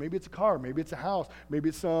bought this. Maybe it's a car, maybe it's a house, maybe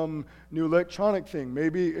it's some new electronic thing,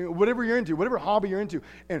 maybe whatever you're into, whatever hobby you're into.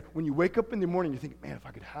 And when you wake up in the morning, you think, man, if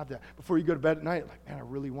I could have that. Before you go to bed at night, like, man, I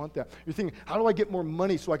really want that. You're thinking, how do I get more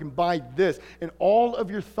money so I can buy this? And all of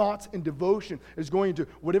your thoughts and devotion is going to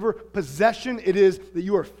whatever possession it is that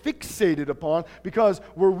you are fixated upon, because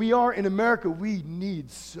where we are in America, we need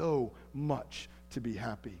so much to be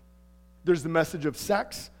happy. There's the message of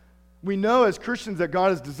sex. We know as Christians that God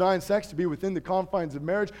has designed sex to be within the confines of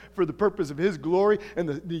marriage for the purpose of His glory and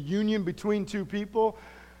the union between two people.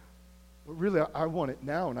 But really, I want it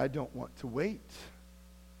now, and I don't want to wait.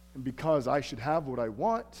 And because I should have what I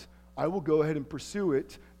want, I will go ahead and pursue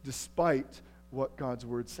it despite what God's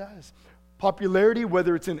Word says. Popularity,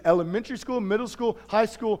 whether it's in elementary school, middle school, high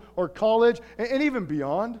school, or college, and even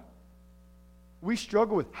beyond, we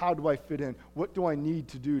struggle with, how do I fit in? What do I need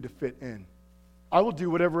to do to fit in? I will do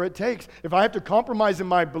whatever it takes. If I have to compromise in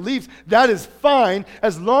my beliefs, that is fine,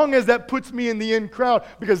 as long as that puts me in the in crowd,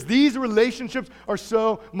 because these relationships are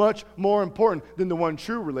so much more important than the one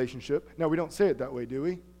true relationship. Now, we don't say it that way, do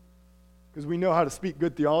we? Because we know how to speak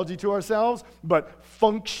good theology to ourselves, but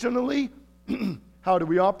functionally, how do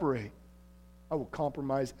we operate? I will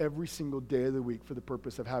compromise every single day of the week for the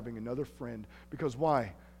purpose of having another friend. Because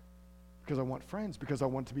why? Because I want friends, because I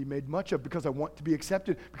want to be made much of, because I want to be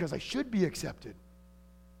accepted, because I should be accepted.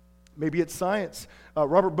 Maybe it's science.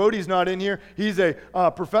 Robert Bodie's not in here. He's a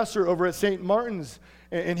professor over at St. Martin's,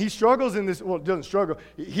 and he struggles in this. Well, doesn't struggle.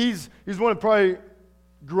 He's one of probably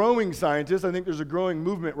growing scientists. I think there's a growing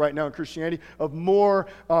movement right now in Christianity of more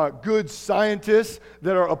good scientists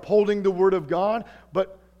that are upholding the Word of God.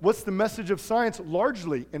 But what's the message of science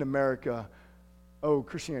largely in America? Oh,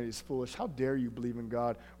 Christianity is foolish. How dare you believe in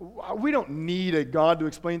God? We don't need a God to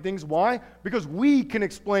explain things. Why? Because we can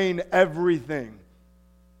explain everything.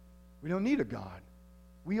 We don't need a God.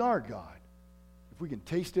 We are God. If we can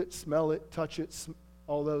taste it, smell it, touch it,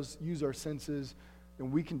 all those, use our senses,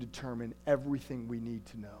 then we can determine everything we need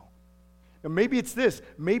to know. Now, maybe it's this.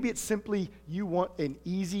 Maybe it's simply you want an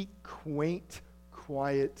easy, quaint,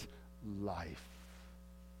 quiet life.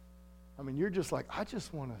 I mean, you're just like, I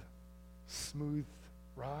just want to smooth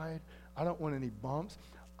ride. I don't want any bumps.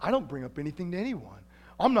 I don't bring up anything to anyone.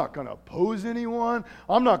 I'm not going to oppose anyone.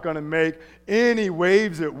 I'm not going to make any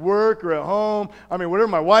waves at work or at home. I mean, whatever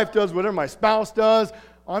my wife does, whatever my spouse does,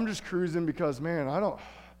 I'm just cruising because, man,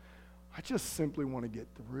 I just simply want to get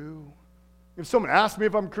through. If someone asks me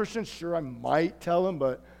if I'm a Christian, sure, I might tell them,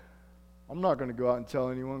 but I'm not going to go out and tell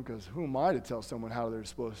anyone, because who am I to tell someone how they're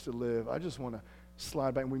supposed to live? I just want to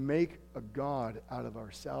slide back, and we make a God out of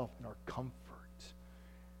ourselves and our comfort.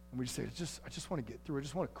 And we just say, I just want to get through. I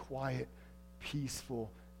just want a quiet,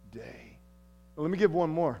 peaceful day. Well, let me give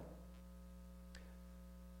one more.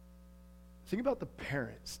 Think about the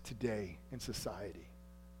parents today in society.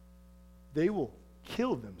 They will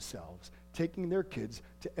kill themselves taking their kids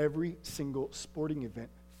to every single sporting event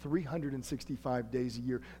 365 days a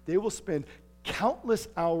year. They will spend countless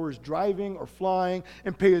hours driving or flying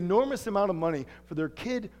and pay an enormous amount of money for their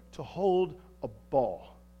kid to hold a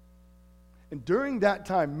ball. And during that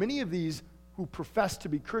time, many of these who profess to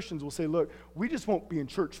be Christians will say, look, we just won't be in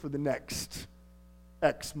church for the next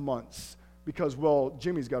X months because, well,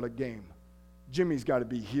 Jimmy's got a game. Jimmy's got to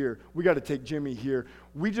be here. We got to take Jimmy here.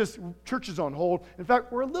 Church is on hold. In fact,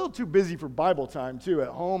 we're a little too busy for Bible time, too, at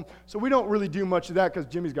home. So we don't really do much of that because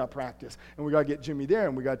Jimmy's got practice. And we got to get Jimmy there,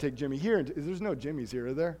 and we got to take Jimmy here. And there's no Jimmys here,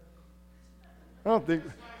 are there? I don't think.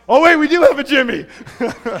 Oh, wait, we do have a Jimmy.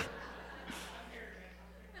 I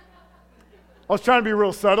was trying to be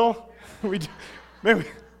real subtle. We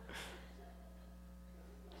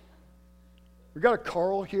got a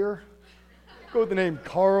Carl here. Go with the name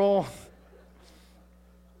Carl.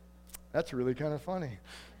 That's really kind of funny.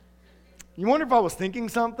 You wonder if I was thinking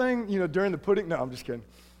something, during the pudding? No, I'm just kidding.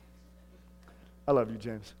 I love you,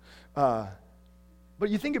 James. But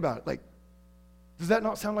you think about it, does that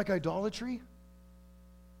not sound like idolatry?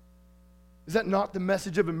 Is that not the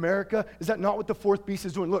message of America? Is that not what the fourth beast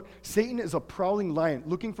is doing? Look, Satan is a prowling lion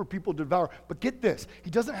looking for people to devour. But get this, he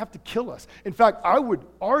doesn't have to kill us. In fact, I would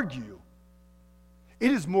argue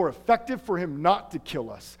it is more effective for him not to kill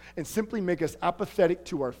us and simply make us apathetic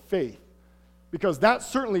to our faith, because that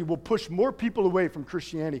certainly will push more people away from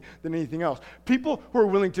Christianity than anything else. People who are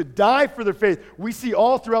willing to die for their faith, we see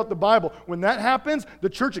all throughout the Bible. When that happens, the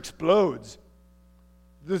church explodes.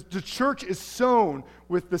 The church is sown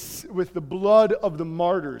with the blood of the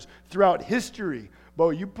martyrs throughout history. But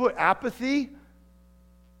you put apathy,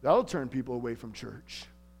 that'll turn people away from church.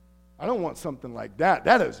 I don't want something like that.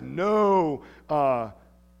 That has no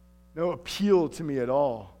appeal to me at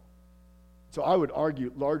all. So I would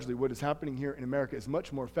argue largely what is happening here in America is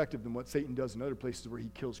much more effective than what Satan does in other places where he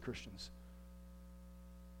kills Christians.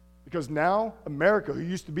 Because now America, who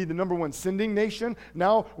used to be the number one sending nation,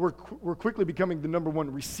 now we're quickly becoming the number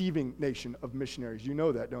one receiving nation of missionaries. You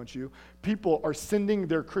know that, don't you? People are sending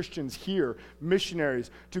their Christians here, missionaries,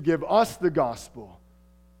 to give us the gospel.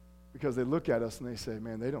 Because they look at us and they say,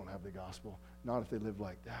 man, they don't have the gospel. Not if they live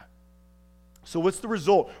like that. So what's the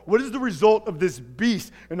result? What is the result of this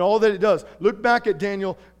beast and all that it does? Look back at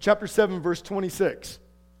Daniel chapter 7, verse 26.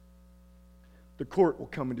 The court will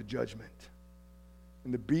come into judgment,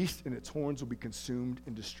 and the beast and its horns will be consumed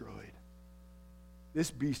and destroyed. This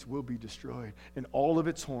beast will be destroyed, and all of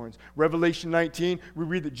its horns. Revelation 19, we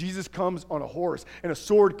read that Jesus comes on a horse, and a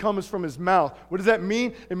sword comes from his mouth. What does that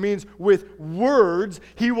mean? It means with words,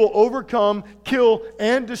 he will overcome, kill,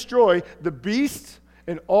 and destroy the beast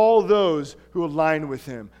and all those who align with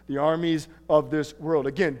him, the armies of this world.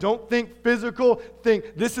 Again, don't think physical,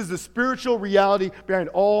 think this is the spiritual reality behind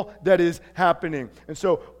all that is happening. And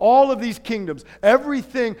so all of these kingdoms,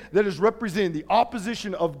 everything that is representing the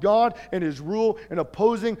opposition of God and his rule and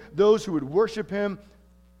opposing those who would worship him,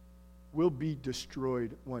 will be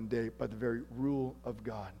destroyed one day by the very rule of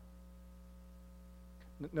God.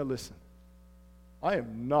 Now listen, I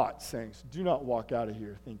am not saying, so do not walk out of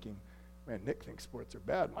here thinking, man, Nick thinks sports are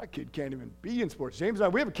bad. My kid can't even be in sports. James and I,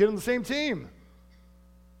 we have a kid on the same team.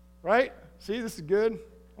 Right? See, this is good.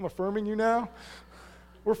 I'm affirming you now.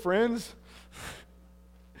 We're friends.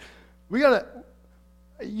 We got to,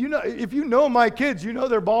 if you know my kids, you know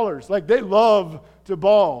they're ballers. They love to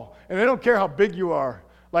ball. And they don't care how big you are.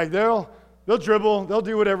 They'll dribble. They'll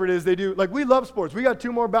do whatever it is they do. We love sports. We got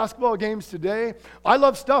 2 more basketball games today. I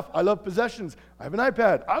love stuff. I love possessions. I have an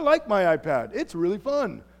iPad. I like my iPad. It's really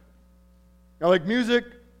fun. I like music.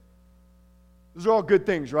 Those are all good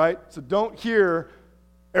things, right? So don't hear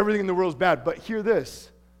everything in the world is bad, but hear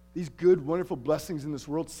this. These good, wonderful blessings in this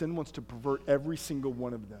world, sin wants to pervert every single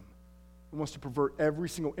one of them. It wants to pervert every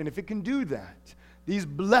single, and if it can do that, these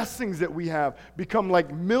blessings that we have become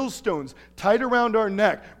like millstones tied around our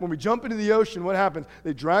neck. When we jump into the ocean, what happens?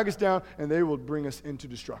 They drag us down, and they will bring us into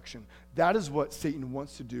destruction. That is what Satan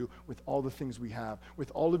wants to do with all the things we have,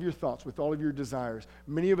 with all of your thoughts, with all of your desires.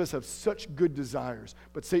 Many of us have such good desires,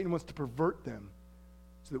 but Satan wants to pervert them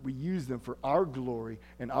so that we use them for our glory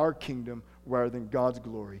and our kingdom rather than God's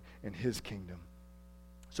glory and his kingdom.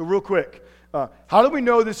 So real quick, how do we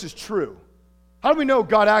know this is true? How do we know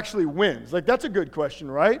God actually wins? That's a good question,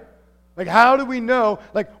 right? How do we know,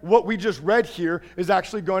 what we just read here is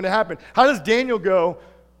actually going to happen? How does Daniel go,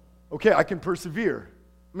 okay, I can persevere?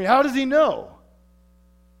 How does he know?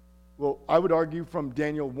 Well, I would argue from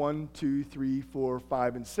Daniel 1, 2, 3, 4,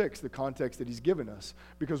 5, and 6, the context that he's given us.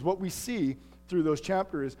 Because what we see through those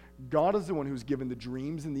chapters is God is the one who's given the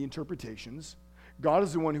dreams and the interpretations. God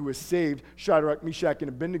is the one who has saved Shadrach, Meshach, and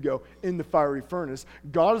Abednego in the fiery furnace.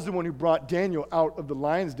 God is the one who brought Daniel out of the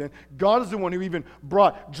lion's den. God is the one who even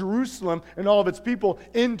brought Jerusalem and all of its people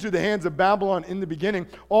into the hands of Babylon in the beginning.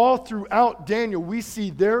 All throughout Daniel, we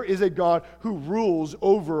see there is a God who rules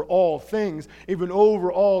over all things, even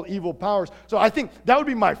over all evil powers. So I think that would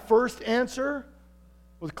be my first answer.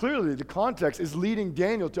 Well, clearly the context is leading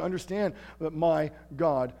Daniel to understand that my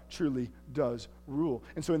God truly does rule.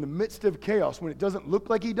 And so in the midst of chaos, when it doesn't look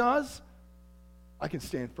like he does, I can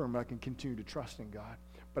stand firm. I can continue to trust in God.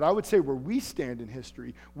 But I would say where we stand in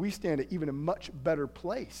history, we stand at even a much better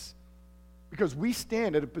place. Because we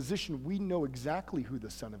stand at a position we know exactly who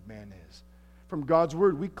the Son of Man is. From God's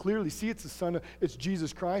word, we clearly see it's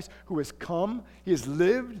Jesus Christ who has come, he has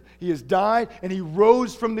lived, he has died, and he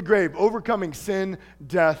rose from the grave, overcoming sin,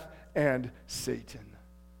 death, and Satan.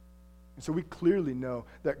 And so we clearly know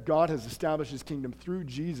that God has established his kingdom through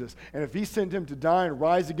Jesus. And if he sent him to die and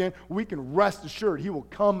rise again, we can rest assured he will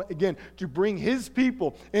come again to bring his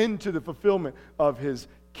people into the fulfillment of his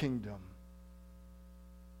kingdom.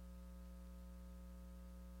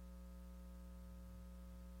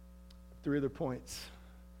 Three other points,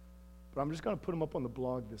 but I'm just going to put them up on the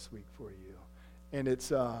blog this week for you. And it's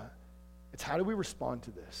how do we respond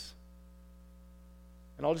to this?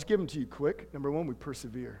 And I'll just give them to you quick. Number one, we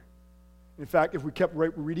persevere. In fact, if we kept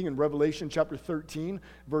reading in Revelation chapter 13,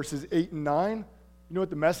 verses 8 and 9, you know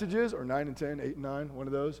what the message is? Or 9 and 10, 8 and 9, one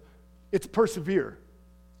of those. It's persevere.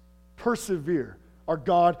 Persevere. Our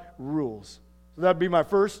God rules. So that'd be my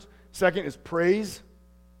first. Second is praise.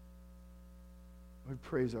 We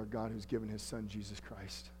praise our God who's given his Son, Jesus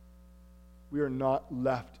Christ. We are not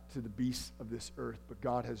left to the beasts of this earth, but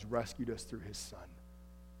God has rescued us through his Son.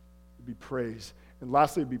 To be praised. And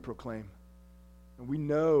lastly, be proclaim. And we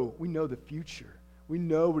know the future. We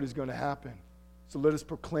know what is going to happen. So let us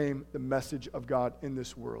proclaim the message of God in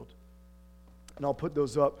this world. And I'll put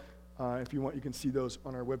those up. If you want, you can see those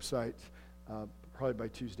on our website probably by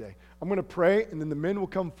Tuesday. I'm going to pray, and then the men will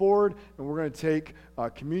come forward, and we're going to take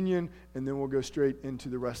communion, and then we'll go straight into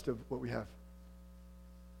the rest of what we have.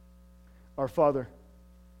 Our Father,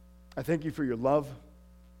 I thank you for your love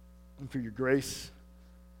and for your grace.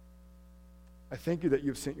 I thank you that you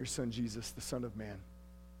have sent your Son, Jesus, the Son of Man.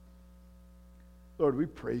 Lord, we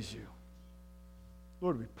praise you.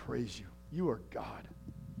 Lord, we praise you. You are God.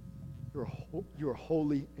 You are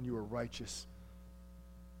holy and you are righteous.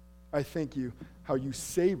 I thank you how you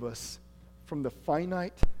save us from the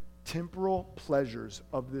finite temporal pleasures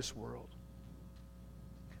of this world.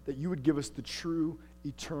 That you would give us the true,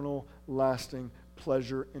 eternal, lasting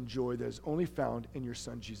pleasure and joy that is only found in your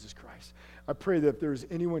Son, Jesus Christ. I pray that if there is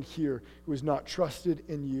anyone here who has not trusted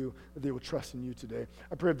in you, that they will trust in you today.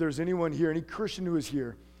 I pray if there's anyone here, any Christian who is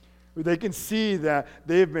here, who they can see that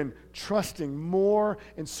they have been trusting more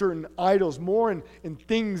in certain idols, more in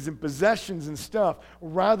things and possessions and stuff,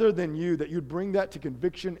 rather than you, that you'd bring that to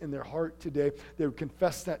conviction in their heart today. They would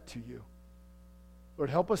confess that to you. Lord,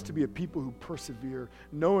 help us to be a people who persevere,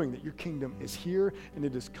 knowing that your kingdom is here and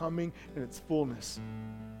it is coming in its fullness.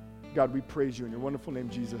 God, we praise you in your wonderful name,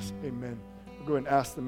 Jesus. Amen. We'll go ahead and ask them.